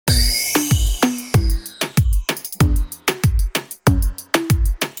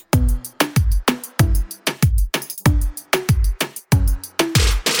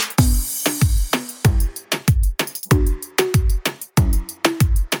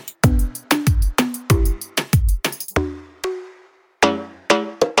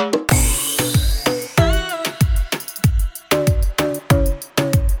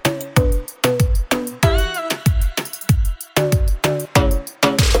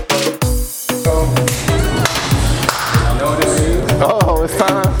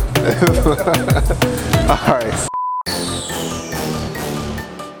All right.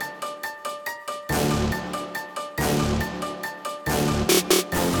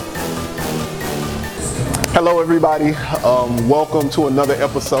 Hello everybody, welcome to another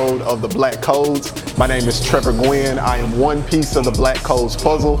episode of the Black Codes. My name is Trevor Gwynn. I am one piece of the Black Codes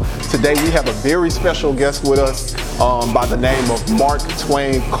puzzle. Today we have a very special guest with us by the name of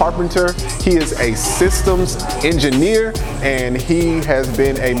Marctwain Carpenter. He is a systems engineer and he has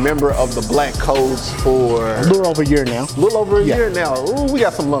been a member of the Black Codes for a little over a year now. Year now. Ooh, we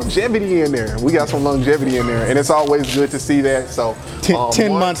got some longevity in there. And it's always good to see that. So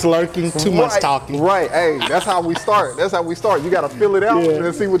 10 months lurking, 2 months talking. Right, hey, that's how we start. You got to fill it out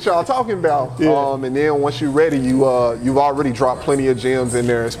and see what y'all talking about. And then once you're ready, you've already dropped plenty of gems in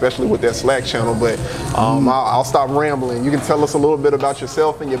there, especially with that Slack channel. But I'll stop rambling. You can tell us a little bit about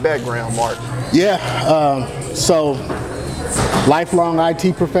yourself and your background, Mark. So lifelong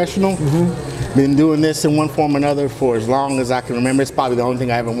IT professional. Been doing this in one form or another for as long as I can remember. It's probably the only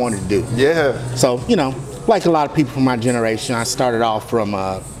thing I ever wanted to do. Yeah. So, like a lot of people from my generation, I started off from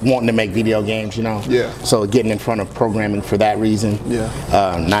wanting to make video games, Yeah. So getting in front of programming for that reason. Yeah.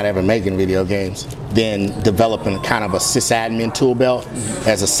 Not ever making video games. Then developing kind of a sysadmin tool belt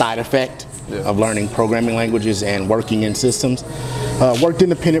as a side effect of learning programming languages and working in systems. Worked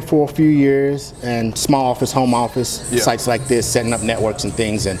independent for a few years and small office, home office, sites like this, setting up networks and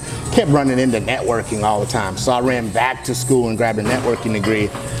things, and kept running into networking all the time. So I ran back to school and grabbed a networking degree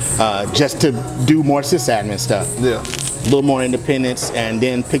just to do more sysadmin stuff. Yeah. A little more independence, and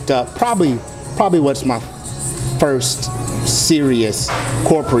then picked up probably what's my first serious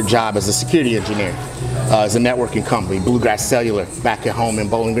corporate job as a security engineer. As a networking company, Bluegrass Cellular, back at home in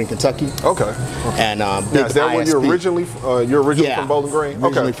Bowling Green, Kentucky. Okay. And big is that ISP. Where you're originally from Bowling Green?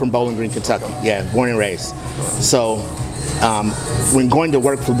 Originally from Bowling Green, Kentucky. Yeah, born and raised. So when going to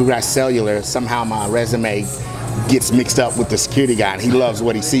work for Bluegrass Cellular, somehow my resume gets mixed up with the security guy, and he loves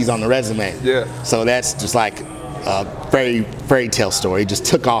what he sees on the resume. Yeah. So that's just like a fairy tale story. It just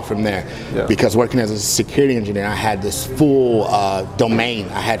took off from there. Yeah. Because working as a security engineer, I had this full domain.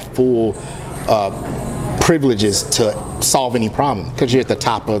 I had full privileges to solve any problem because you're at the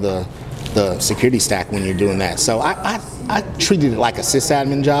top of the security stack when you're doing that. So I treated it like a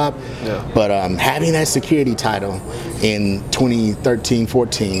sysadmin job, but having that security title in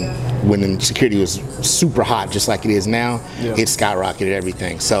 2013-14 when security was super hot just like it is now, it skyrocketed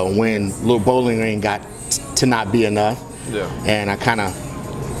everything. So when little Bowling Green got to not be enough, and I kind of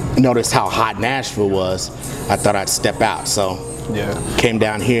noticed how hot Nashville was, I thought I'd step out. So came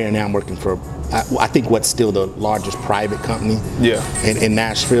down here and now I'm working for I think what's still the largest private company in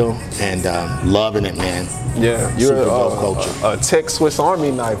Nashville, and loving it, man. Yeah, you're a tech Swiss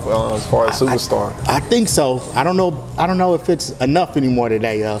Army knife as far as superstar. I think so. I don't know if it's enough anymore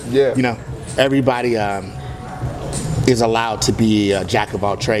today. Everybody is allowed to be a jack of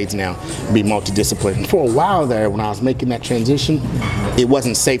all trades now, be multidisciplinary. And for a while there, when I was making that transition, it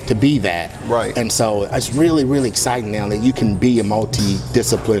wasn't safe to be that. Right. And so it's really, really exciting now that you can be a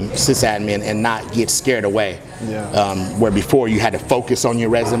multidisciplinary sysadmin and not get scared away. Yeah. Where before you had to focus on your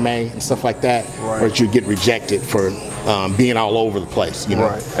resume and stuff like that, or you'd get rejected for being all over the place.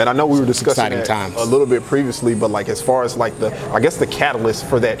 Right. And I know we were discussing that a little bit previously, but like as far as like the catalyst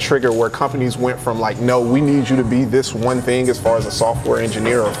for that trigger where companies went from like, no, we need you to be this one thing as far as a software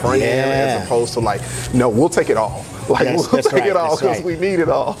engineer or front end, as opposed to like, no, we'll take it all. Like we'll take it all because we need it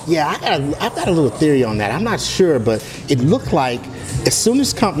all. Yeah, I've got a little theory on that. I'm not sure, but it looked like as soon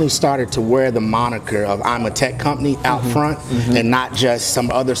as companies started to wear the moniker of I'm a tech company out front and not just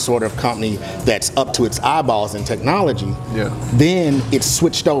some other sort of company that's up to its eyeballs in technology, then it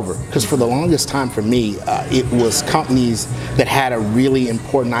switched over. Because for the longest time for me, it was companies that had a really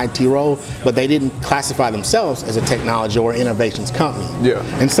important IT role, but they didn't classify themselves as a technology or innovations company. Yeah.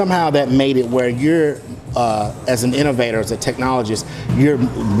 And somehow that made it where you're as an innovator, as a technologist, your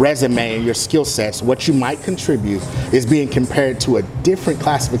resume and your skill sets, what you might contribute, is being compared to a different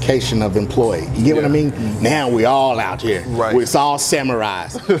classification of employee. You get what I mean? Now we're all out here. Right. It's all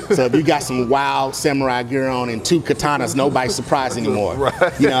samurais. So if you got some wild samurai gear on and 2 katanas, nobody's surprised anymore.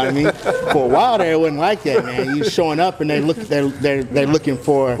 Right. You know what I mean? For a while there, it wasn't like that, man. You showing up and they're looking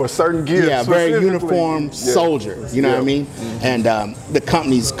for certain gear. Yeah, very uniformed soldier. You know what I mean? And the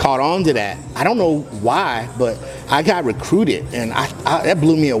companies caught on to that. I don't know why why, but I got recruited, and that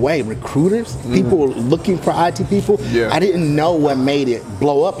blew me away. Recruiters, people looking for IT people. Yeah. I didn't know what made it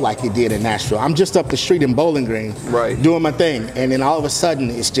blow up like it did in Nashville. I'm just up the street in Bowling Green, doing my thing, and then all of a sudden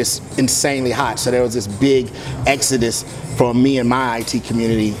it's just insanely hot. So there was this big exodus from me and my IT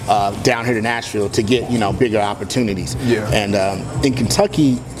community down here to Nashville to get bigger opportunities. Yeah. And in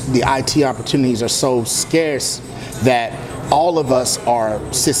Kentucky, the IT opportunities are so scarce that all of us are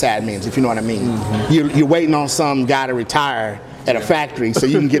sysadmins, if you know what I mean. You're waiting on some guy to retire at a factory so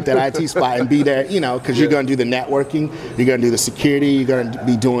you can get that IT spot and be there, because you're going to do the networking, you're going to do the security, you're going to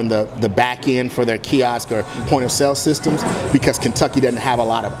be doing the back end for their kiosk or point of sale systems, because Kentucky doesn't have a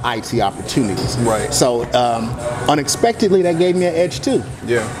lot of IT opportunities. Right. So unexpectedly, that gave me an edge too.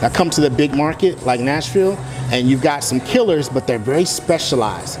 Yeah. I come to the big market like Nashville, and you've got some killers, but they're very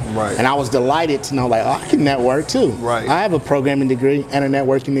specialized. Right. And I was delighted to know, I can network too. Right. I have a programming degree and a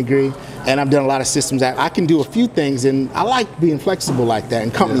networking degree, and I've done a lot of systems that I can do a few things, and I like being flexible like that,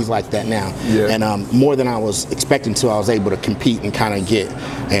 and companies like that now. Yeah. And more than I was expecting to, I was able to compete and kind of get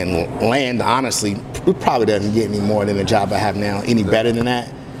and land. Honestly, it probably doesn't get any more than the job I have now, any better than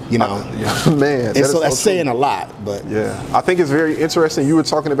that. Man, and so that's saying a lot, but I think it's very interesting. You were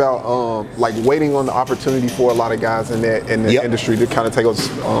talking about waiting on the opportunity for a lot of guys in the industry to kind of take us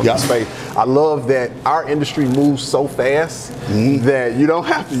space. I love that our industry moves so fast that you don't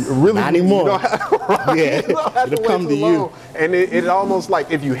have to really not anymore. You don't have, you don't have it'll to come to you. And it almost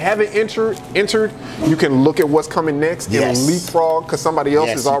like if you haven't entered, you can look at what's coming next and leapfrog because somebody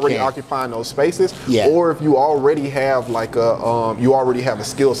else is already occupying those spaces. Yeah. Or if you already have a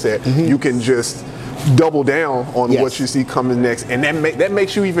skill set, you can just double down on what you see coming next, and that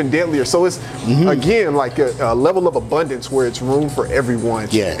makes you even deadlier. So it's again like a level of abundance where it's room for everyone.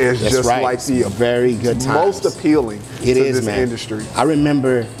 Yeah, it's that's just right. like the very good times. most appealing to this man. industry. I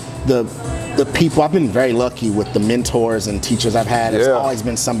remember the people. I've been very lucky with the mentors and teachers I've had. It's always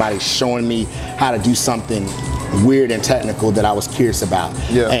been somebody showing me how to do something weird and technical that I was curious about.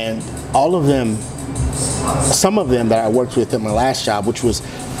 Yeah. And all of them, some of them that I worked with at my last job, which was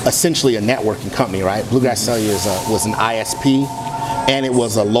essentially a networking company, right? Bluegrass Cellular was an ISP, and it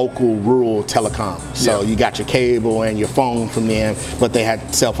was a local rural telecom. So you got your cable and your phone from them, but they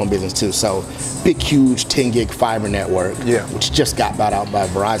had cell phone business too. So big, huge 10 gig fiber network, which just got bought out by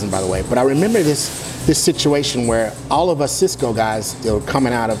Verizon, by the way. But I remember this situation where all of us Cisco guys, they were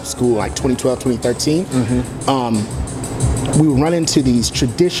coming out of school like 2012, 2013. We would run into these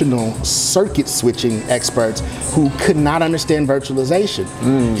traditional circuit switching experts who could not understand virtualization.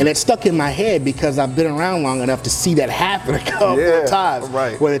 And it stuck in my head because I've been around long enough to see that happen a couple of times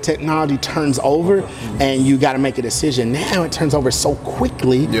where the technology turns over and you got to make a decision. Now it turns over so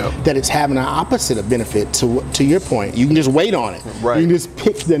quickly that it's having an opposite of benefit to your point. You can just wait on it. You can just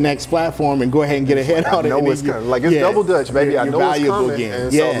pick the next platform and go ahead and get ahead on it. I know it's coming. Like it's double dutch, baby. I know it's coming. Again.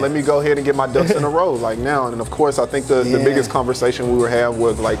 And so let me go ahead and get my ducks in a row like now. And of course, I think the biggest conversation we were having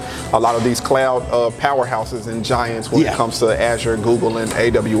was like a lot of these cloud powerhouses and giants when it comes to Azure, Google, and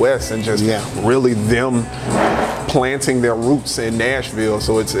AWS, and just really them planting their roots in Nashville.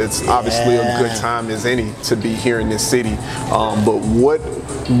 So it's obviously a good time as any to be here in this city. But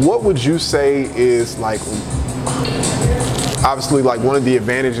what would you say is like obviously like one of the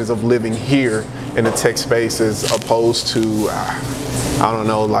advantages of living here in the tech space as opposed to I don't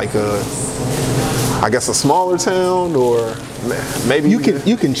know, like I guess a smaller town, or maybe you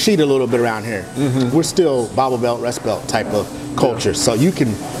can cheat a little bit around here. We're still Bible Belt, Rust Belt type of culture, so you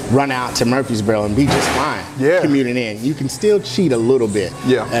can run out to Murfreesboro and be just fine commuting in. You can still cheat a little bit.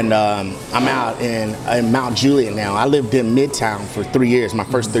 And I'm out in Mount Juliet now. I lived in Midtown for 3 years, my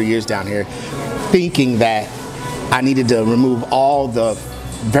first 3 years down here, thinking that I needed to remove all the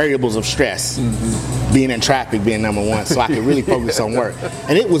variables of stress, being in traffic being number one, so I could really focus on work.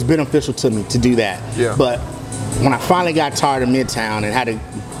 And it was beneficial to me to do that. But when I finally got tired of Midtown and had to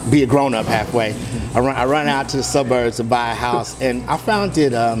be a grown-up halfway, I run out to the suburbs to buy a house, and I found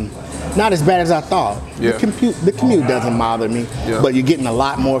it not as bad as I thought. The commute doesn't bother me, but you're getting a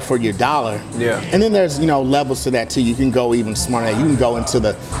lot more for your dollar. And then there's levels to that too. You can go even smarter. You can go into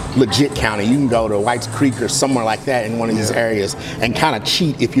the legit county. You can go to Whites Creek or somewhere like that in one of these areas and kind of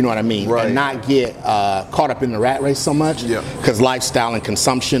cheat, if you know what I mean, and not get caught up in the rat race so much, because lifestyle and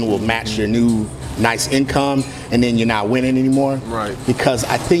consumption will match your new nice income, and then you're not winning anymore. Because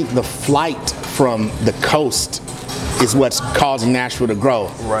I think the flight from the coast is what's causing Nashville to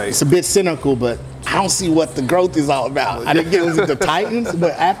grow. It's a bit cynical, but I don't see what the growth is all about. I didn't get it was the Titans,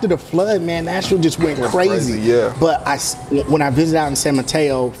 but after the flood, man, Nashville just went crazy. But when I visited out in San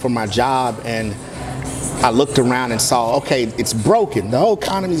Mateo for my job, and I looked around and saw, okay, it's broken. The whole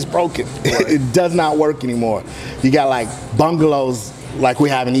economy is broken. It does not work anymore. You got like bungalows like we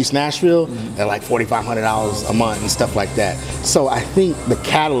have in East Nashville at like $4,500 a month and stuff like that. So I think the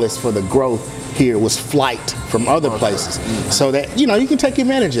catalyst for the growth here was flight from other places, so that you can take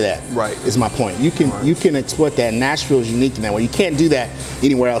advantage of that. Right, is my point. You can exploit that. Nashville is unique in that way. You can't do that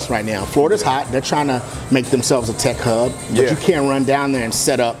anywhere else right now. Florida's hot. They're trying to make themselves a tech hub, but you can't run down there and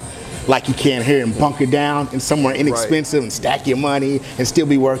set up like you can here and bunker down in somewhere inexpensive and stack your money and still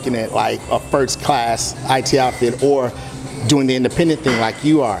be working at like a first class IT outfit or doing the independent thing like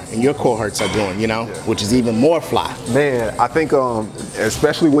you are and your cohorts are doing, which is even more fly. Man, I think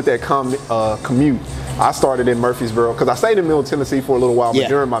especially with that commute, I started in Murfreesboro because I stayed in Middle Tennessee for a little while, but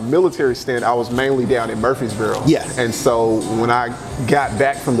during my military stint, I was mainly down in Murfreesboro. Yeah. And so when I got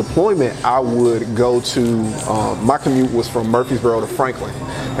back from deployment, I would go to, my commute was from Murfreesboro to Franklin.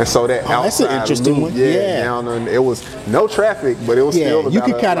 And so that outside that's an interesting one. down, and it was no traffic, but it was still about you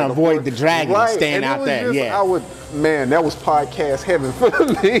could kind of avoid the dragging staying out there. That was podcast heaven for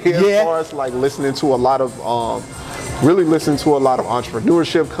me as far as like listening to a lot of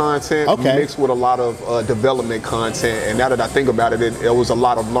entrepreneurship content mixed with a lot of development content. And now that I think about it, it was a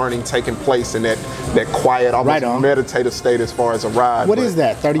lot of learning taking place in that quiet, almost meditative state as far as a ride. What is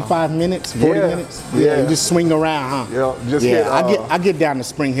that, 35 minutes, 40 minutes? Yeah, you just swing around, huh? I get down to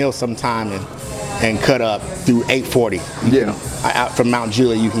Spring Hill sometime and cut up through 840. Out from Mount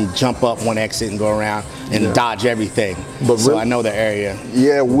Juliet, you can jump up one exit and go around and dodge everything. But so I know the area.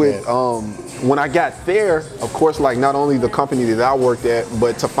 Yeah, when I got there, of course, like not only the company that I worked at,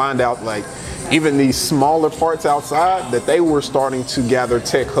 but to find out like even these smaller parts outside that they were starting to gather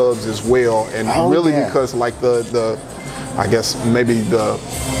tech hubs as well, and because like the I guess maybe the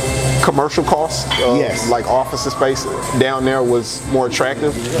commercial cost of like office space down there was more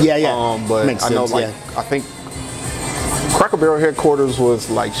attractive. But makes I know sense, I think Cracker Barrel headquarters was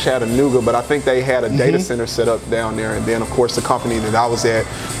like Chattanooga, but I think they had a data center set up down there, and then of course the company that I was at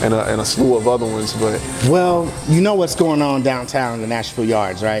and a slew of other ones. But you know what's going on downtown in the Nashville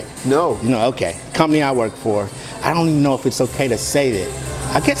Yards, right? No. Okay. Company I work for, I don't even know if it's okay to say that.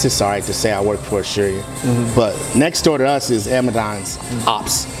 I guess it's all right to say I work for Assuria, but next door to us is Amazon's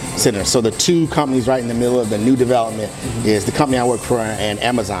Ops Center. So the two companies right in the middle of the new development is the company I work for and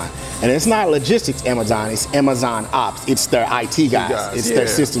Amazon. And it's not logistics Amazon, it's Amazon Ops. It's their IT guys. It's their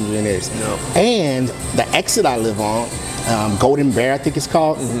systems engineers. And the exit I live on, Golden Bear, I think it's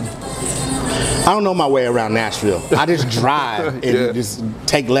called. I don't know my way around Nashville. I just drive and just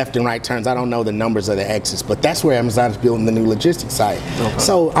take left and right turns. I don't know the numbers of the exits, but that's where Amazon's building the new logistics site.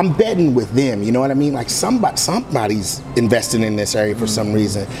 So I'm betting with them, you know what I mean? Like somebody's investing in this area for some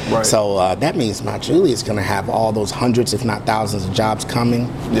reason. So that means Mount Juliet is going to have all those hundreds, if not thousands of jobs coming,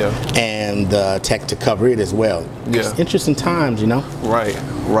 and tech to cover it as well. It's interesting times, Right.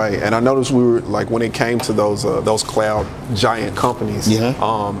 And I noticed we were like when it came to those cloud giant companies.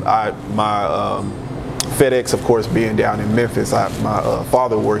 My FedEx, of course, being down in Memphis, my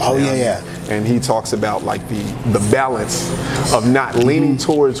father works there, and he talks about like the balance of not leaning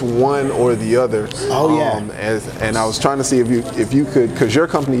towards one or the other. And I was trying to see if you could, because your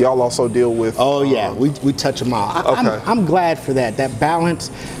company, y'all also deal with. We touch them all. I'm glad for that balance,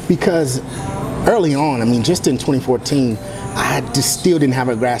 because early on, I mean, just in 2014, I just still didn't have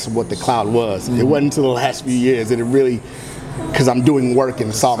a grasp of what the cloud was. It wasn't until the last few years that it really. Because I'm doing work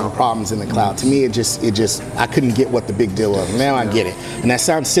and solving problems in the cloud. To me, I couldn't get what the big deal was. Now I get it. And that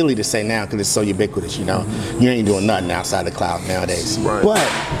sounds silly to say now because it's so ubiquitous, You ain't doing nothing outside the cloud nowadays. But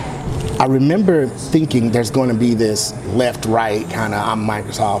I remember thinking there's going to be this left-right kind of I'm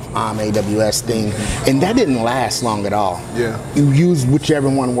Microsoft, I'm AWS thing. And that didn't last long at all. You use whichever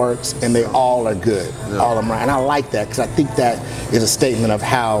one works and they all are good. All of them right. And I like that because I think that is a statement of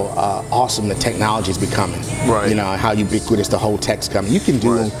how awesome the technology is becoming. How ubiquitous the whole tech's coming. You can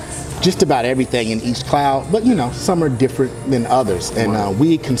do just about everything in each cloud, but some are different than others. And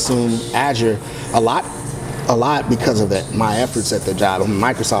we consume Azure a lot because of that. My efforts at the job. I'm a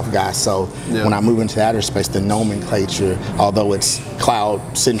Microsoft guy, so when I move into that space, the nomenclature, although it's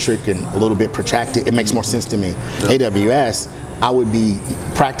cloud-centric and a little bit protracted, it makes more sense to me. AWS, I would be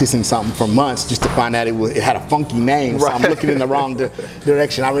practicing something for months just to find out it had a funky name, so I'm looking in the wrong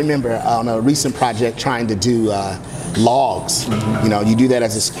direction. I remember on a recent project trying to do logs. You do that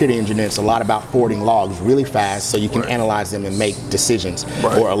as a security engineer. It's a lot about forwarding logs really fast so you can analyze them and make decisions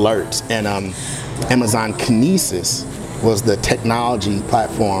or alerts. And Amazon Kinesis was the technology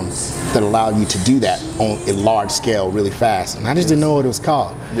platform that allowed you to do that on a large scale really fast. And I just didn't know what it was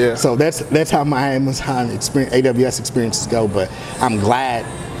called. So that's how my Amazon experience, AWS experiences go. But I'm glad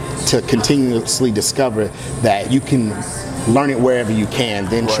to continuously discover that you can learn it wherever you can,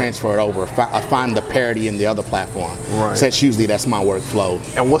 then transfer it over. I find the parity in the other platform. Right. So that's my workflow.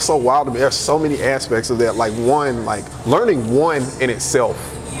 And what's so wild to me, there's so many aspects of that. Like learning one in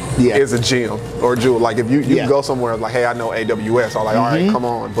itself is a gem or a jewel. Like if you can go somewhere like, hey, I know AWS, I'm like, all right, come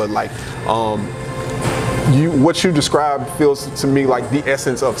on. But like, what you described feels to me like the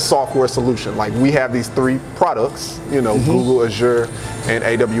essence of software solution. Like we have these 3 products, Google, Azure, and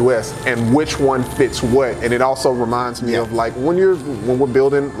AWS, and which one fits what. And it also reminds me of like when we're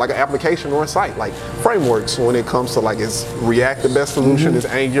building like an application or a site, like frameworks. When it comes to like, is React the best solution? Is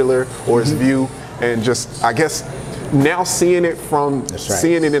Angular or is Vue? And just I guess now seeing it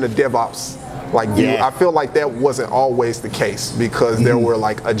seeing it in a DevOps like view, I feel like that wasn't always the case, because there were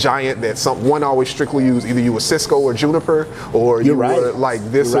like a giant that one always strictly used, either you were Cisco or Juniper, or you were like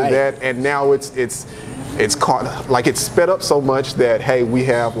this or that, and now it's caught, like it's sped up so much that, hey, we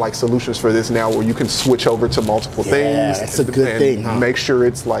have like solutions for this now where you can switch over to multiple things. That's a good thing, huh? Make sure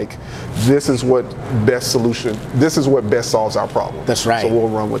it's like, this is what best solves our problem. That's right. So we'll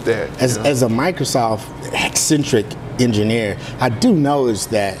run with that. As a Microsoft eccentric engineer, I do know is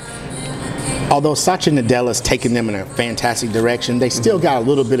that although Satya Nadella's taken them in a fantastic direction, they still got a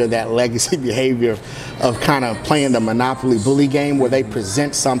little bit of that legacy behavior of kind of playing the monopoly bully game, where they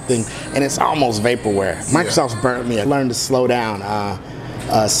present something and it's almost vaporware. Microsoft's burnt me. I learned to slow down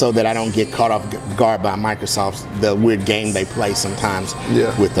so that I don't get caught off guard by Microsoft's the weird game they play sometimes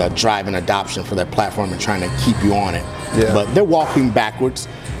with driving adoption for their platform and trying to keep you on it. But they're walking backwards.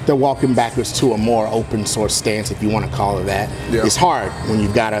 They're walking backwards to a more open source stance, if you want to call it that. It's hard when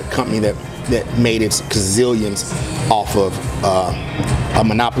you've got a company that made its gazillions off of a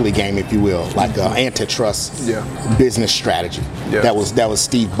monopoly game, if you will, like an antitrust business strategy. That was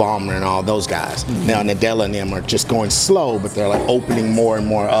Steve Ballmer and all those guys. Now Nadella and them are just going slow, but they're like opening more and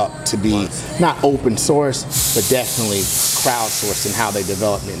more up to be not open source, but definitely crowdsourced in how they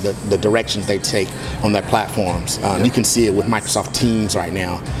develop it, the directions they take on their platforms. You can see it with Microsoft Teams right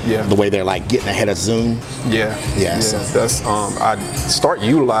now, the way they're like getting ahead of Zoom. So that's I start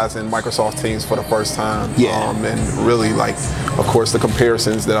utilizing Microsoft Teams for the first time, and really, like, of course, the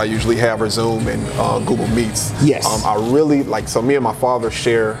comparisons that I usually have are Zoom and Google Meets. I really like, so me and my father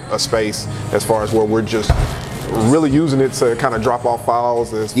share a space as far as where we're just really using it to kind of drop off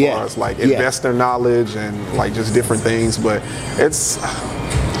files as far as like investor knowledge and like just different things, but it's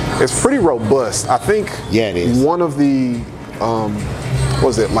pretty robust. I think it is. One of the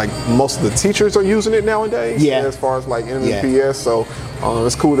like most of the teachers are using it nowadays as far as like MMPS, so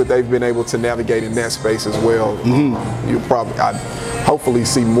it's cool that they've been able to navigate in that space as well. I'd hopefully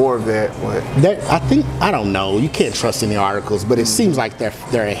see more of that. But I don't know, you can't trust any articles, but it seems like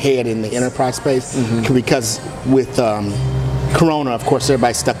they're ahead in the enterprise space, because with Corona, of course,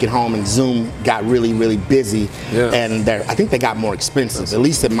 everybody's stuck at home, and Zoom got really, really busy, and I think they got more expensive. At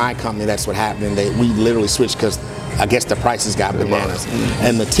least at my company, that's what happened. We literally switched because I guess the prices got bananas.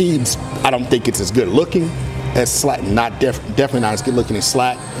 And the Teams, I don't think it's as good looking as Slack, definitely not as good looking as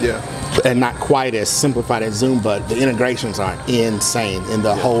Slack, and not quite as simplified as Zoom, but the integrations are insane. And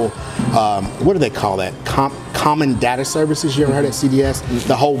the whole, what do they call that? Common data services, you ever heard of CDS?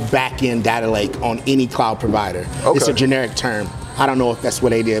 The whole back-end data lake on any cloud provider. It's a generic term. I don't know if that's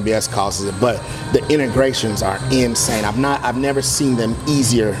what AWS calls it, but the integrations are insane. I've never seen them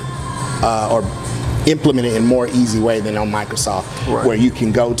easier or implemented in more easy way than on Microsoft, where you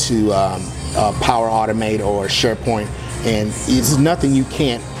can go to Power Automate or SharePoint, and it's nothing you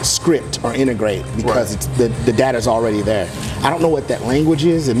can't script or integrate, because it's the data's already there. I don't know what that language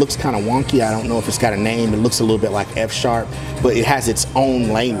is. It looks kind of wonky. I don't know if it's got a name. It looks a little bit like F#, but it has its own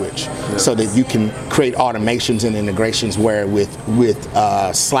language, so that you can create automations and integrations, where with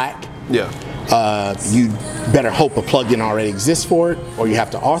Slack, you better hope a plugin already exists for it, or you have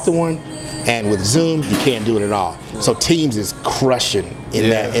to author one. And with Zoom, you can't do it at all. So Teams is crushing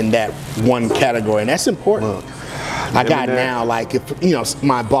in that one category, and that's important. I got now, like, if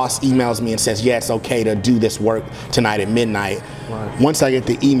my boss emails me and says, it's okay to do this work tonight at midnight. Once I get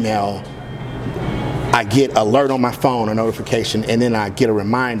the email, I get alert on my phone, a notification, and then I get a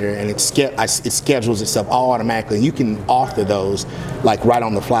reminder, and it schedules itself all automatically. And you can author those like right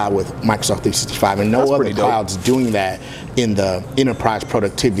on the fly with Microsoft 365, and no other cloud's doing that in the enterprise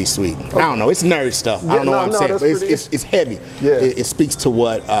productivity suite. I don't know, it's nerd stuff. I don't know what I'm saying, but it's heavy. It speaks to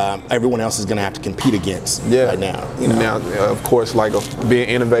what everyone else is going to have to compete against right now. Now, of course, like being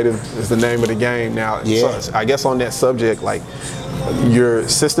innovative is the name of the game now. So I guess on that subject, like your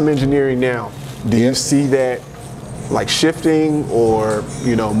system engineering now, do you see that like shifting or,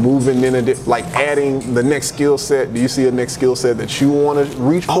 you know, moving in like adding the next skill set? Do you see a next skill set that you want to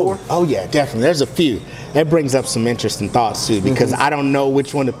reach for? Oh yeah, definitely. There's a few. That brings up some interesting thoughts too, because I don't know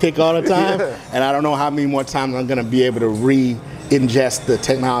which one to pick all the time, and I don't know how many more times I'm going to be able to ingest the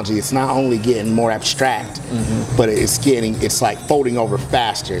technology. It's not only getting more abstract, but it's like folding over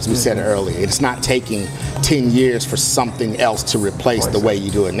faster, as we said earlier. It's not taking 10 years for something else to replace the way you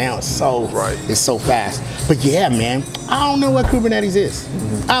do it now. It's so fast. But yeah, man, I don't know what Kubernetes is.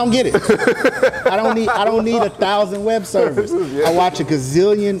 I don't get it. I don't need 1,000 web servers. I watch a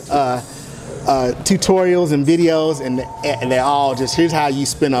gazillion tutorials and videos, and they're all just, here's how you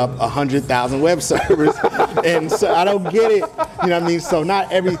spin up 100,000 web servers. And so I don't get it, you know what I mean? So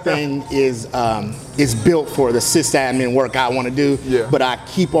not everything is built for the sysadmin work I want to do, but I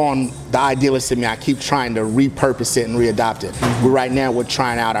keep on, the idealist in me, I keep trying to repurpose it and readopt it. Right now we're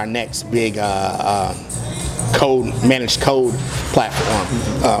trying out our next big managed code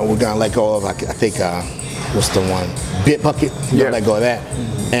platform. We're gonna let go of, I think, what's the one? Bitbucket. We're gonna let go of that.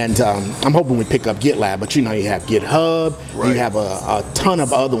 And I'm hoping we pick up GitLab, but you know, you have GitHub, you have a ton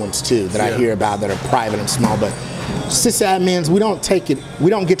of other ones too that I hear about that are private and small. But sysadmins, we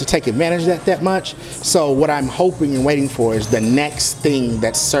don't get to take advantage of that much. So what I'm hoping and waiting for is the next thing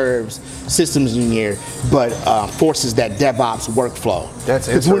that serves systems engineer, but forces that DevOps workflow. That's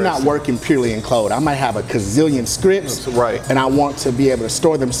interesting. Because we're not working purely in code. I might have a gazillion scripts, and I want to be able to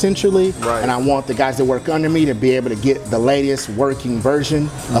store them centrally, and I want the guys that work under me to be able to get the latest working version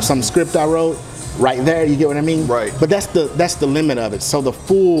of some script I wrote right there. You get what I mean? Right. But that's the limit of it. So the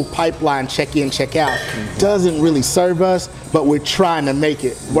full pipeline, check in, check out, doesn't really serve us, but we're trying to make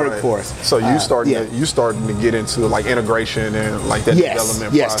it work for us. So you starting to get into like integration and like that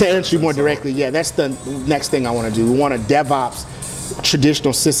development process. Yes, to answer you more directly, that's the next thing I want to do. We want a DevOps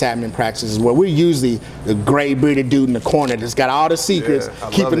traditional sysadmin practices where we're usually the gray bearded dude in the corner that's got all the secrets,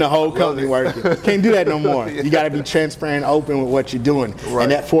 keeping the whole company working. Can't do that no more. You got to be transparent, open with what you're doing, and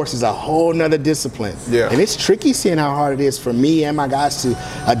that forces a whole nother discipline. And it's tricky seeing how hard it is for me and my guys to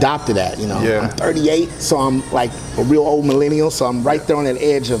adopt to that. You know, I'm 38, so I'm like a real old millennial, so I'm right there on that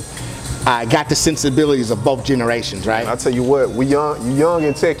edge of, I got the sensibilities of both generations, right? I tell you what, you young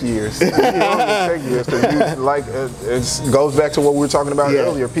in tech years. It goes back to what we were talking about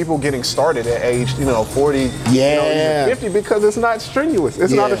earlier. People getting started at age, 40, 50, because it's not strenuous.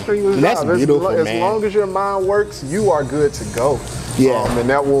 It's not a strenuous job. That's beautiful, as long as your mind works, you are good to go. And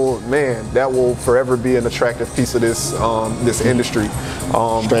that will forever be an attractive piece of this this industry.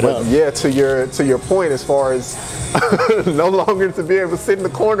 Straight up. To your point, as far as no longer to be able to sit in the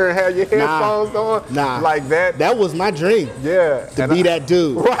corner and have your headphones on, like that. That was my dream. To be that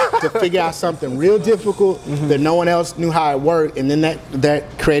dude, to figure out something real difficult that no one else knew how it worked, and then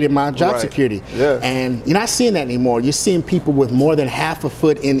that created my job security. And you're not seeing that anymore. You're seeing people with more than half a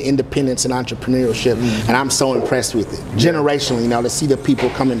foot in independence and entrepreneurship, and I'm so impressed with it. Generationally, to see the people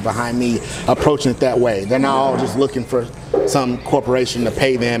coming behind me approaching it that way. They're not all just looking for some corporation to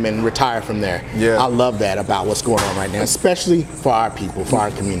pay them and retire from there. I love that about what's going on right now, especially for our people, for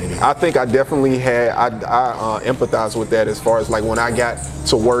our community. I think I definitely I empathize with that, as far as like when I got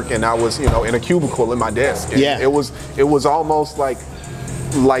to work and I was in a cubicle in my desk. And it was almost like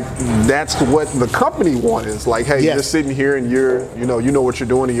that's what the company wanted. It's like, hey, you're just sitting here and you know what you're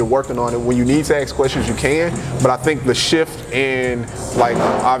doing and you're working on it. When you need to ask questions, you can. But I think the shift in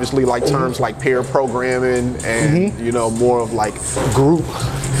obviously terms like pair programming and more of like group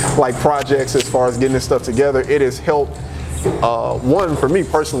projects, as far as getting this stuff together, it has helped one, for me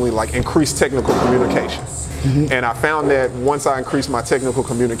personally, increase technical communication. And I found that once I increased my technical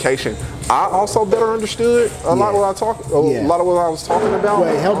communication, I also better understood a lot of what I was talking about.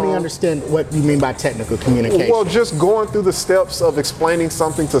 Wait, help me understand what you mean by technical communication. Well, just going through the steps of explaining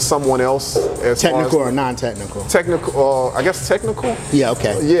something to someone else. Technical or non-technical? Technical, I guess technical. Yeah,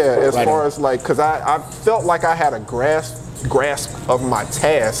 okay. Yeah, as far as because I felt like I had a grasp of my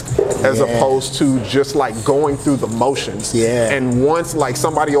task, as opposed to just going through the motions. And once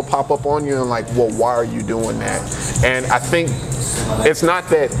somebody will pop up on you and well, why are you doing that? And I think it's not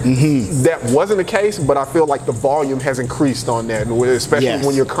that that wasn't the case, but I feel like the volume has increased on that, especially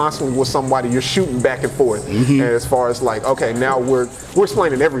when you're constantly with somebody, you're shooting back and forth. And as far as okay, now we're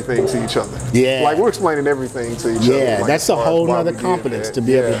explaining everything to each other. We're explaining everything to each other. That's a whole nother competence to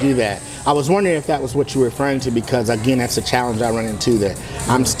be able to do that. I was wondering if that was what you were referring to, because again, that's a challenge I run into that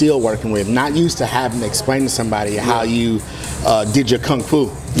I'm still working with. Not used to having to explain to somebody how you did your kung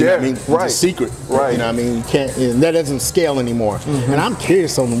fu. You know what I mean? Right. It's a secret. Right. You know what I mean? You can't. That doesn't scale anymore. And I'm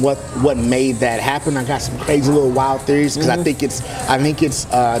curious on what made that happen. I got some crazy little wild theories because I think it's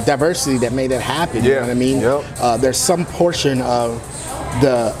diversity that made that happen. You know what I mean? There's some portion of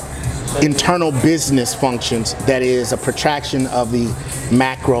the internal business functions that is a protraction of the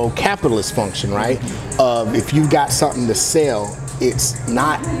macro capitalist function, right? If you've got something to sell,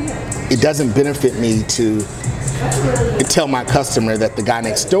 it doesn't benefit me to tell my customer that the guy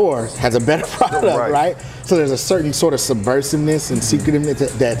next door has a better product, right? So there's a certain sort of subversiveness and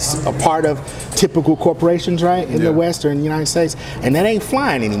secretiveness that's a part of typical corporations, right, in the West or in the United States, and that ain't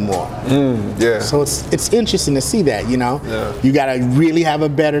flying anymore. So it's interesting to see that, you know. You gotta really have a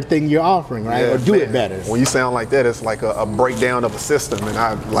better thing you're offering, right, or do it better. When you sound like that, it's like a breakdown of a system,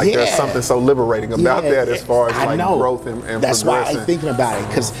 and there's something so liberating about that as far as like growth and that's progressing. Why I'm thinking about it,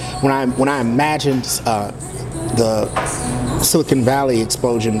 because when I imagined the Silicon Valley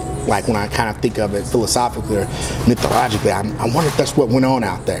explosion, like when I kind of think of it philosophically or mythologically, I wonder if that's what went on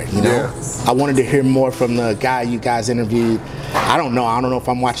out there, you know? I wanted to hear more from the guy you guys interviewed. I don't know if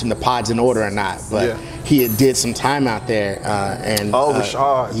I'm watching the pods in order or not, but he did some time out there.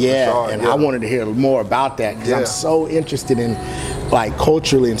 Rashad. Rashad, I wanted to hear more about that because I'm so interested in, like,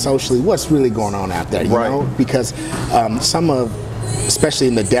 culturally and socially, what's really going on out there, you know? Because especially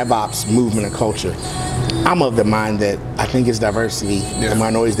in the DevOps movement and culture, I'm of the mind that I think it's diversity, the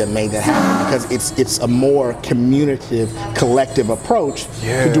minorities that made that happen, because it's a more communicative, collective approach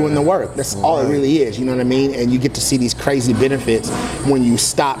to doing the work. That's all it really is, you know what I mean? And you get to see these crazy benefits when you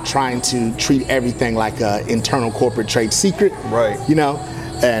stop trying to treat everything like an internal corporate trade secret, you know,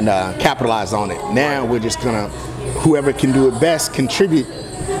 and capitalize on it. Now we're just gonna, whoever can do it best, contribute,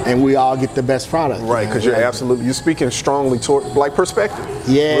 and we all get the best product. Right, because you're speaking strongly toward, like, perspective.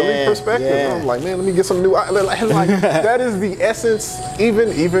 Really perspective. I'm like, man, let me get some new, like, that is the essence.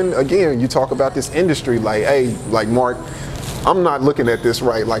 Even again, you talk about this industry, like, hey, like, Mark, I'm not looking at this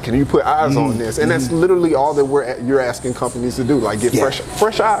right. Like, can you put eyes on this? And that's literally all that you're asking companies to do. Like, get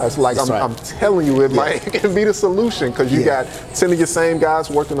fresh eyes. Like, I'm telling you, it can be the solution, because you got 10 of your same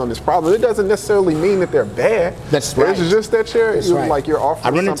guys working on this problem. It doesn't necessarily mean that they're bad. That's right. It's just that you're offering something fresh and new. I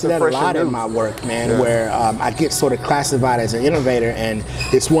run into that a lot in my work, man, where I get sort of classified as an innovator, and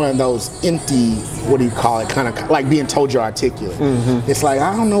it's one of those empty, what do you call it, kind of like being told you're articulate. It's like,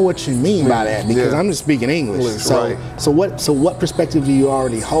 I don't know what you mean by that, because I'm just speaking English. So what perspective do you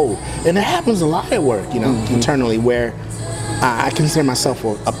already hold? And it happens a lot at work, you know, internally, where I consider myself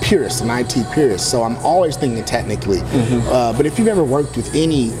a purist, an IT purist, so I'm always thinking technically. But if you've ever worked with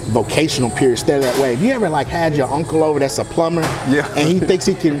any vocational purist, they're that way. If you ever, like, had your uncle over that's a plumber, and he thinks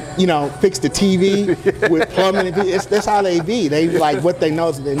he can, you know, fix the TV with plumbing, that's how they be. They, like, what they know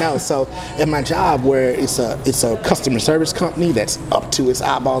is what they know. So in my job, where it's a customer service company that's up to its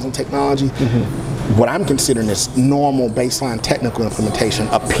eyeballs in technology, what I'm considering is normal baseline technical implementation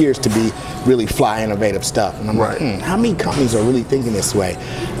appears to be really fly innovative stuff. And I'm like, how many companies are really thinking this way?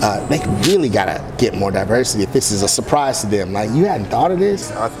 They really gotta get more diversity if this is a surprise to them. Like, you hadn't thought of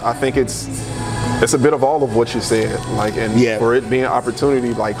this? I think it's a bit of all of what you said. Like, and for it being an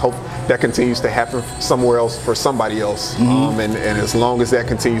opportunity, like, hope that continues to happen somewhere else for somebody else. And as long as that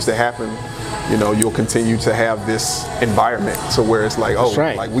continues to happen, you know, you'll continue to have this environment to where it's like,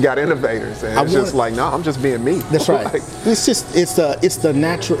 like, we got innovators, and it's just like, no, I'm just being me. That's right. Like,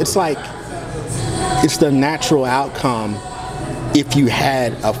 it's the natural outcome if you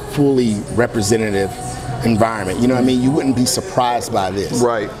had a fully representative environment. You know what I mean? You wouldn't be surprised by this.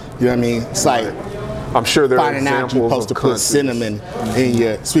 Right. You know what I mean? It's like, I'm sure there are finding out you're supposed to put cinnamon in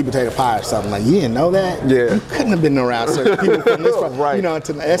your sweet potato pie or something. Like, you didn't know that? You couldn't have been around certain people from this part. You know,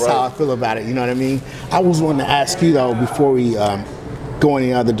 that's how I feel about it. You know what I mean? I was wanting to ask you, though, before we go in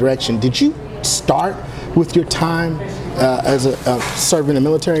the other direction, did you start with your time as a serving in the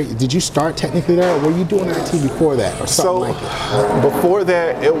military? Did you start technically there, or were you doing IT before that, or something like that? Before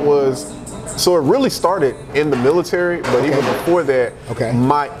that, so it really started in the military, but even before that,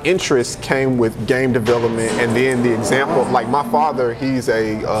 my interest came with game development, and then the example, like, my father, he's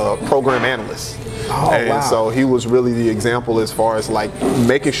a program analyst. So he was really the example as far as, like,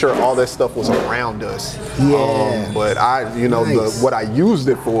 making sure all that stuff was around us. But I, you know, what I used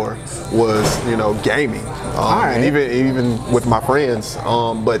it for was, you know, gaming. And even with my friends.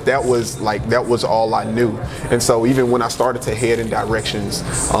 But that was all I knew. And so even when I started to head in directions,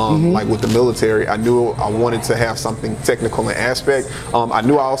 like with the military, military, I knew I wanted to have something technical in aspect. I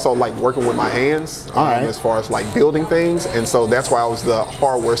knew I also liked working with my hands, as far as like building things, and so that's why I was the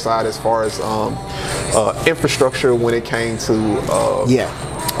hardware side as far as infrastructure when it came to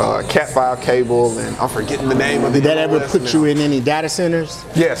Cat 5 cable, and I'm forgetting the name of it. Did that ever put you in any data centers?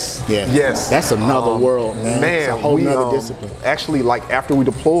 Yes. Yeah. Yes. That's another world, man. It's a whole nother discipline. Actually, like after we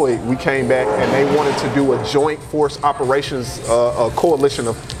deployed, we came back and they wanted to do a joint force operations, a coalition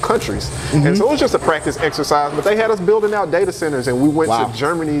of countries. And so it was just a practice exercise, but they had us building out data centers, and we went to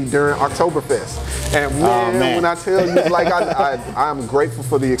Germany during Oktoberfest. And man, when I tell you, like I'm grateful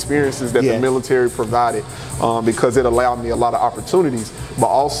for the experiences that the military provided, because it allowed me a lot of opportunities, but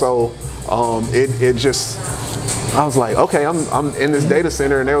also it just, I was like, okay, I'm in this data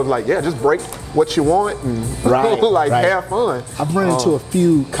center, and they was like, yeah, just break what you want and have fun. I've run into a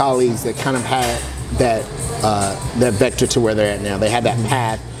few colleagues that kind of had that that vector to where they're at now. They had that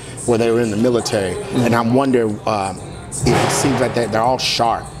path where they were in the military, and I wonder, it seems like they're all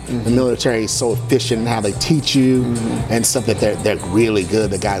sharp. The military is so efficient in how they teach you and stuff that they're really good.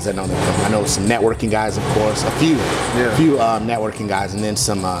 The guys that know them. I know some networking guys, of course, a few networking guys, and then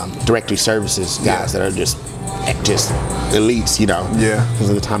some directory services guys that are just elites, because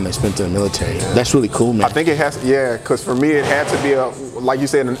of the time they spent in the military. That's really cool, man. I think it has, because for me it had to be like you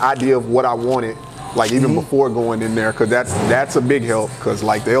said, an idea of what I wanted, like even before going in there, because that's a big help, because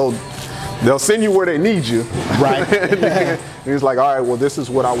like they'll send you where they need you. Right. And it's like, all right, well, this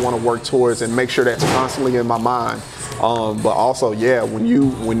is what I want to work towards, and make sure that's constantly in my mind. But also,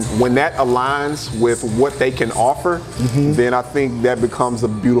 when that aligns with what they can offer, then I think that becomes a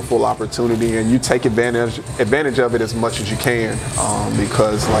beautiful opportunity, and you take advantage of it as much as you can,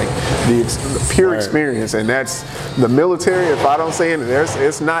 because like the pure experience, and that's the military. If I don't say it,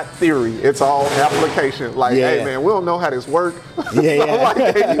 it's not theory; it's all application. Like, hey man, we don't know how this works. Like,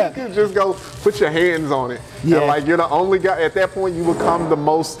 hey, you can just go put your hands on it. And like, you're the only guy at that point. You become the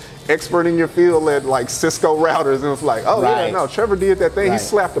most expert in your field at like Cisco routers, and it's like, no, Trevor did that thing. He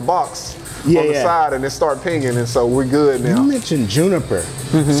slapped the box on the side, and it started pinging, and so we're good now. You mentioned Juniper.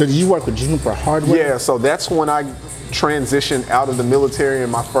 So did you work with Juniper hardware? Yeah, so that's when I transitioned out of the military,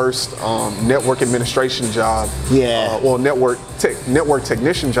 and my first network administration job, network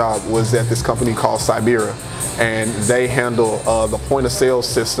technician job, was at this company called Cybera. And they handle the point of sale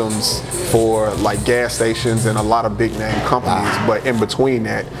systems for like gas stations and a lot of big name companies. But in between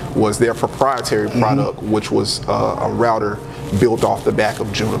that was their proprietary product, which was a router built off the back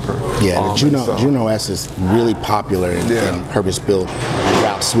of Juniper. Yeah, the Juno S is really popular in purpose-built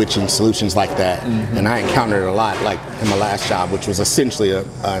route switching solutions like that. And I encountered it a lot, like in my last job, which was essentially a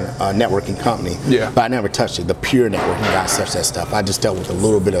networking company. But I never touched it. The pure networking guys touched that stuff. I just dealt with a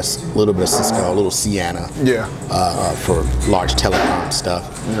little bit of Cisco, a little Sienna. For large telecom stuff.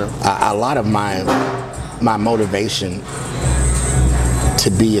 A lot of my motivation to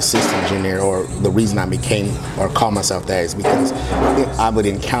be a system engineer, or the reason I became or call myself that, is because I would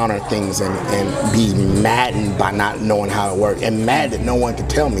encounter things and be maddened by not knowing how it worked, and mad that no one could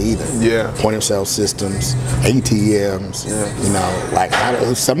tell me either. Point of sale systems, ATMs, like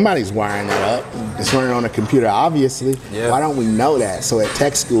somebody's wiring that up. It's running on a computer, obviously. Why don't we know that? So at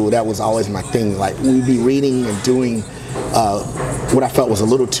tech school, that was always my thing. Like, we'd be reading and doing what I felt was a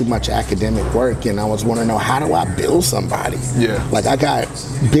little too much academic work, and I was wanting to know, how do I build somebody? Like, I got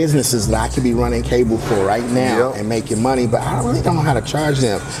businesses that I could be running cable for right now and making money, but I really don't know how to charge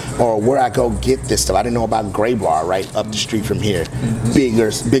them, or where I go get this stuff. I didn't know about Graybar right up the street from here,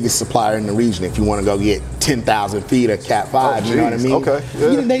 biggest supplier in the region. If you want to go get 10,000 feet of Cat 5, you know what I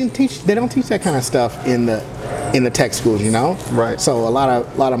mean? They don't teach that kind of stuff in the tech schools, So a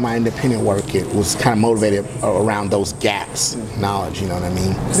lot of my independent work, it was kind of motivated around those gaps knowledge, you know what I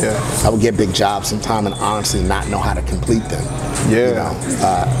mean? I would get big jobs sometime and honestly not know how to complete them.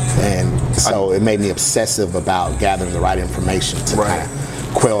 And so it made me obsessive about gathering the right information to kind of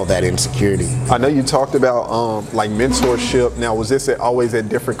quell that insecurity. I know you talked about like mentorship. Now, was this always at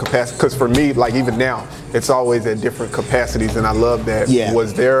different capacities? Because for me, like even now, it's always at different capacities, and I love that.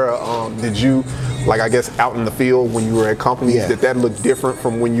 Was there did you, like, I guess out in the field when you were at companies, did that look different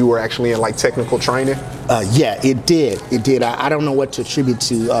from when you were actually in like technical training? It did. I don't know what to attribute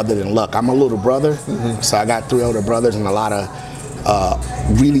to other than luck. I'm a little brother, so I got 3 older brothers and a lot of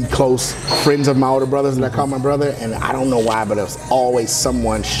really close friends of my older brothers that I call my brother, and I don't know why, but it was always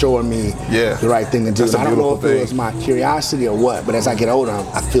someone showing me the right thing to do. I don't know if it was my curiosity or what, but as I get older,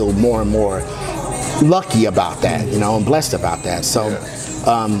 I feel more and more lucky about that, and blessed about that. So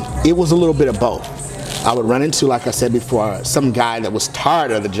it was a little bit of both. I would run into, like I said before, some guy that was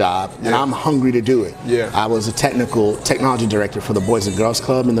tired of the job, and I'm hungry to do it. Yeah. I was a technology director for the Boys and Girls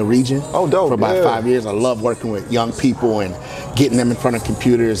Club in the region. Oh, dope. For about 5 years. I love working with young people and getting them in front of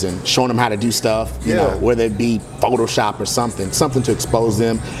computers and showing them how to do stuff, you know, whether it be Photoshop or something to expose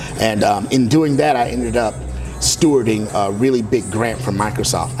them. And in doing that, I ended up stewarding a really big grant from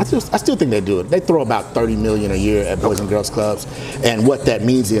Microsoft. I still think they do it. They throw about $30 million a year at Boys and Girls Clubs, and what that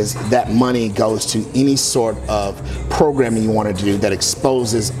means is that money goes to any sort of programming you want to do that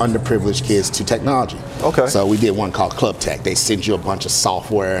exposes underprivileged kids to technology. Okay. So we did one called Club Tech. They send you a bunch of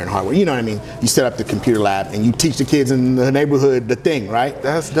software and hardware. You know what I mean? You set up the computer lab and you teach the kids in the neighborhood the thing, right?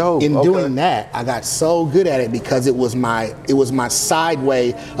 That's dope. In doing that, I got so good at it because it was my side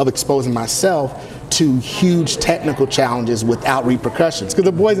way of exposing myself to huge technical challenges without repercussions. Because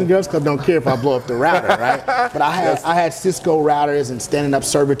the Boys and Girls Club don't care if I blow up the router, right? But I had Cisco routers and standing up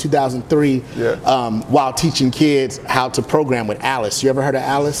Server 2003 while teaching kids how to program with Alice. You ever heard of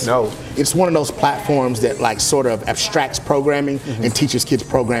Alice? No. It's one of those platforms that like sort of abstracts programming and teaches kids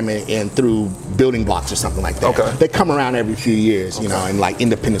programming and through building blocks or something like that. Okay. They come around every few years, you know, and like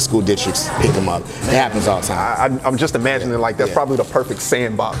independent school districts pick them up. It happens all the time. I'm just imagining like that's probably the perfect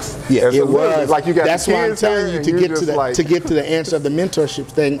sandbox. Yeah, it was. Like you got that's why I'm telling you to get to the answer of the mentorship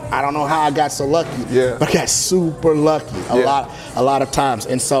thing. I don't know how I got so lucky, but I got super lucky a lot of times.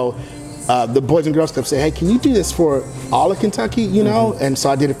 And so the Boys and Girls Club said, "Hey, can you do this for all of Kentucky?" You know, and so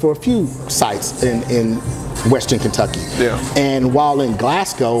I did it for a few sites in Western Kentucky. Yeah. And while in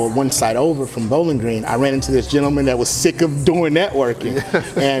Glasgow, one site over from Bowling Green, I ran into this gentleman that was sick of doing networking,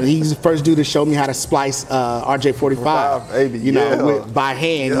 and he's the first dude to show me how to splice RJ45, you know, by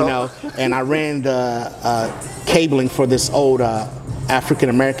hand, you know. And I ran the cabling for this old African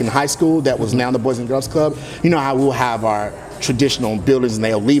American high school that was now the Boys and Girls Club. You know how we'll have our traditional buildings and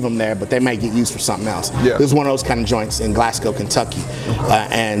they'll leave them there, but they might get used for something else. It was one of those kind of joints in Glasgow, Kentucky,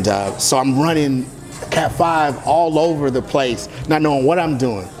 so I'm running Cat 5 all over the place, not knowing what I'm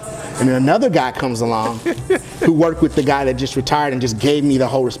doing. And then another guy comes along who worked with the guy that just retired and just gave me the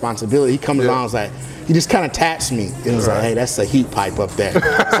whole responsibility. He comes along and was like, he just kind of taps me and was like, "Hey, that's a heat pipe up there."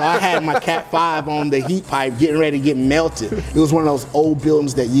 So I had my Cat 5 on the heat pipe getting ready to get melted. It was one of those old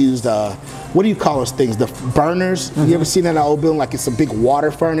buildings that used, what do you call those things? The burners? You ever seen that in an old building? Like it's a big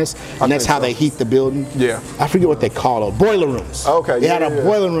water furnace and that's how they heat the building? I forget what they call it. Boiler rooms. They had a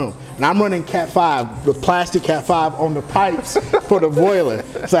boiler room. And I'm running Cat 5, the plastic Cat 5 on the pipes for the boiler.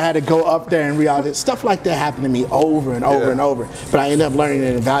 So I had to go up there and realize stuff like that happened to me over and over and over. But I ended up learning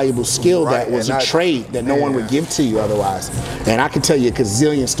an invaluable skill that was a trade that no one would give to you otherwise. And I could tell you a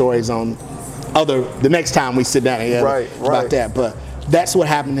gazillion stories on the next time we sit down together about that. But that's what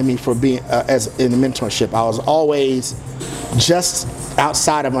happened to me for being as in the mentorship. I was always just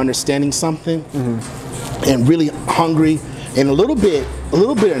outside of understanding something and really hungry and a little bit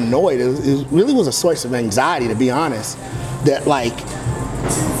annoyed. It really was a source of anxiety, to be honest, that like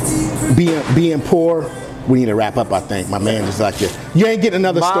being poor. We need to wrap up, I think. My man just like this. You ain't getting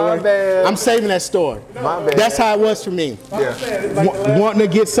another story. Bad. I'm saving that story. My bad. That's how it was for me. Wanting to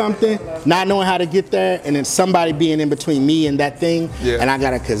get something, not knowing how to get there, and then somebody being in between me and that thing. And I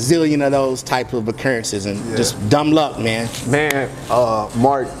got a gazillion of those type of occurrences, and just dumb luck, man. Man,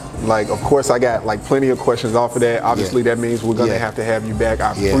 Mark, like, of course, I got like plenty of questions off of that. Obviously, that means we're gonna have to have you back.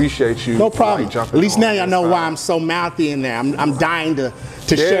 I appreciate you. No problem. Like, at least now y'all know why I'm so mouthy in there. I'm dying to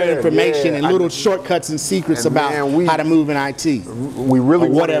share information and little shortcuts and secrets about how to move in IT. We really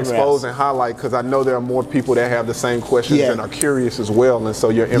want to expose and highlight, because I know there are more people that have the same questions and are curious as well, and so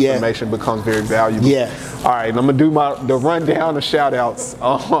your information becomes very valuable. All right, I'm gonna do the rundown of shout outs.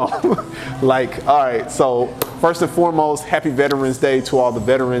 Like, all right, so first and foremost, happy Veterans Day to all the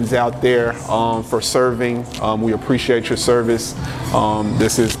veterans out there for serving. We appreciate your service.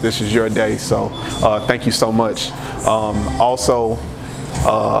 This is your day, so thank you so much. Also,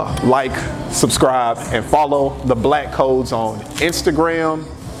 like, subscribe, and follow the Black Codes on Instagram,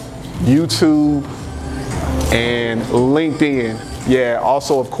 YouTube, and LinkedIn.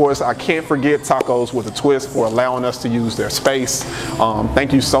 Also, of course, I can't forget Tacos with a Twist for allowing us to use their space.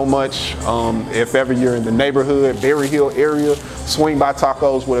 Thank you so much. If ever you're in the neighborhood, Berry Hill area, swing by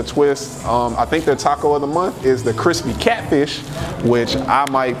Tacos with a Twist. I think their taco of the month is the crispy catfish, which I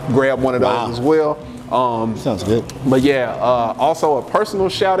might grab one of those as well. Sounds good. But also a personal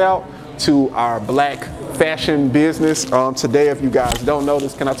shout out to our Black fashion business. Today, if you guys don't know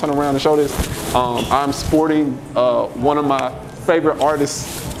this, can I turn around and show this? I'm sporting one of my favorite artists.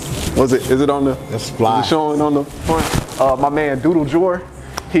 Is it on the? That's fly. Is it showing on the front? My man Doodle Jor.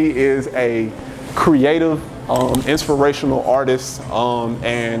 He is a creative inspirational artist,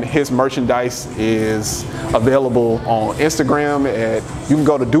 and his merchandise is available on Instagram. You can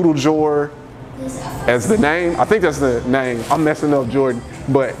go to Doodlejor as the name. I think that's the name. I'm messing up, Jordan.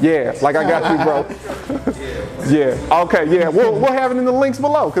 But yeah, like I got you, bro. Yeah. Okay. Yeah. We'll have it in the links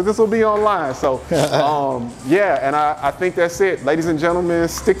below because this will be online. So yeah, and I think that's it, ladies and gentlemen.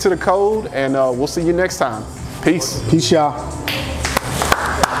 Stick to the code, and we'll see you next time. Peace. Peace, y'all.